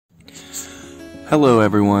Hello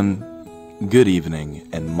everyone, good evening,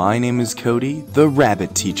 and my name is Cody, the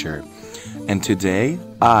Rabbit Teacher, and today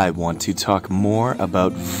I want to talk more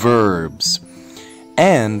about verbs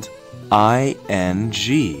and ing.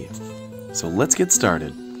 So let's get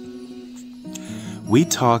started. We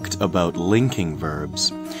talked about linking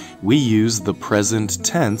verbs. We used the present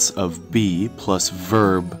tense of be plus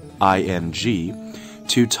verb ing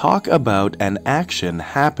to talk about an action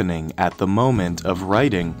happening at the moment of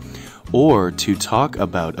writing or to talk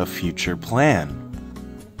about a future plan.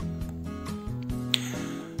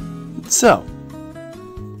 So,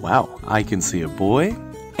 wow, I can see a boy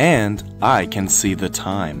and I can see the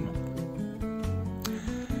time.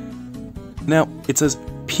 Now, it says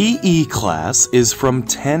PE class is from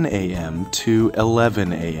 10 a.m. to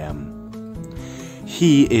 11 a.m.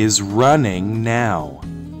 He is running now.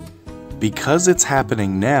 Because it's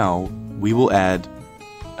happening now, we will add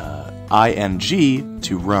ing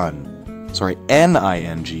to run. Sorry,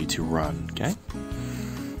 ning to run, okay?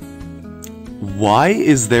 Why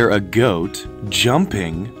is there a goat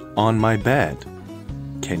jumping on my bed?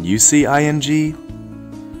 Can you see ing?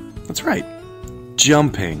 That's right,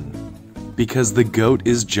 jumping, because the goat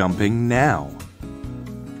is jumping now.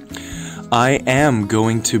 I am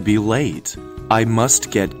going to be late. I must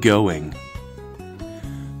get going.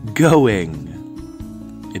 Going.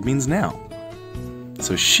 It means now.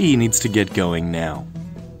 So she needs to get going now.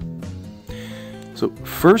 So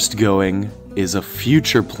first going is a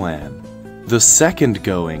future plan. The second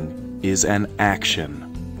going is an action.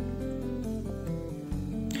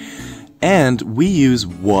 And we use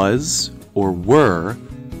was or were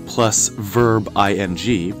plus verb ing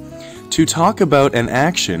to talk about an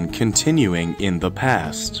action continuing in the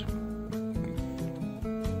past.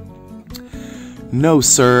 No,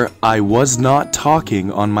 sir, I was not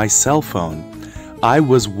talking on my cell phone. I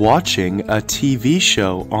was watching a TV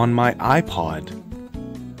show on my iPod.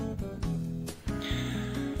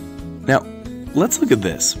 Now, let's look at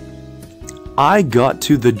this. I got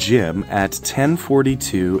to the gym at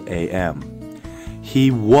 10:42 a.m. He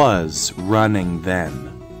was running then.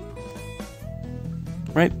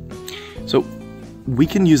 Right? So, we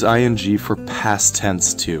can use ing for past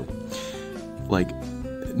tense too. Like,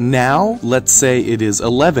 now, let's say it is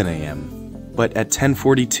 11 a.m., but at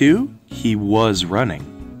 10:42, he was running.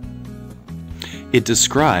 It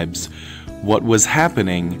describes what was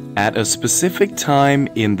happening at a specific time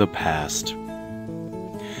in the past.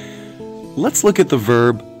 Let's look at the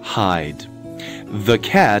verb hide. The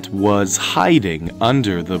cat was hiding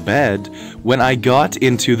under the bed when I got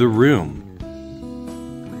into the room.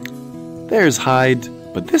 There's hide,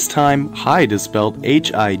 but this time hide is spelled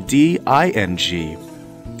H-I-D-I-N-G.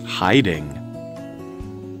 Hiding.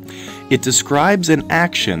 It describes an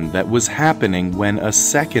action that was happening when a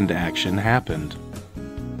second action happened.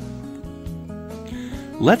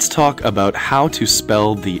 Let's talk about how to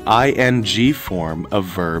spell the ing form of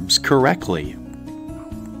verbs correctly.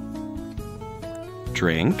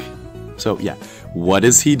 Drink. So yeah, what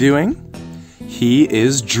is he doing? He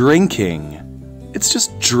is drinking. It's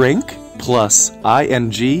just drink plus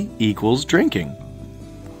ing equals drinking.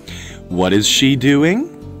 What is she doing?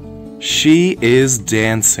 She is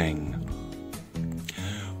dancing.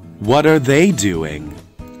 What are they doing?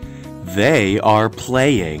 They are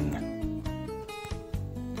playing.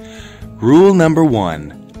 Rule number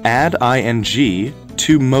 1. Add ing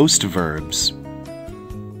to most verbs.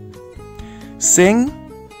 Sing,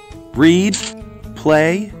 read,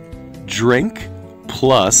 play, drink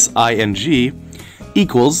plus ing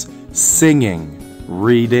equals singing,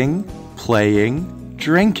 reading, playing,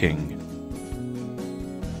 drinking.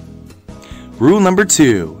 Rule number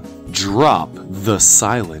 2. Drop the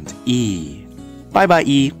silent E. Bye-bye,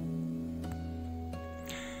 E.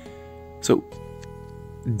 So,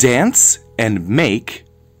 dance and make,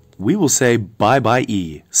 we will say bye-bye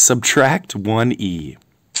E. Subtract one E.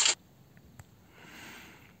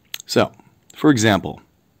 So, for example,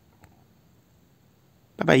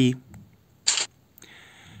 bye-bye E.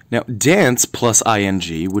 Now, dance plus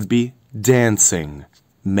ing would be dancing.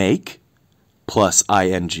 Make plus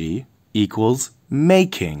ing equals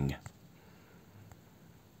making.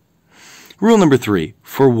 Rule number 3.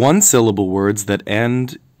 For one-syllable words that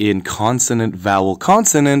end in consonant, vowel,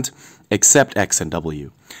 consonant, except X and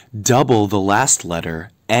W, double the last letter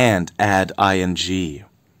and add ing.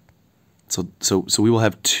 So we will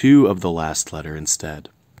have 2 of the last letter instead.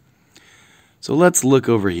 So let's look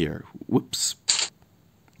over here. Whoops.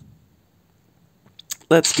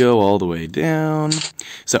 Let's go all the way down.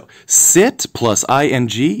 So, sit plus ing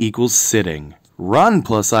equals sitting. Run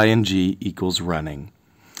plus ing equals running.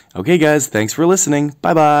 Okay, guys, thanks for listening.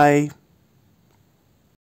 Bye-bye.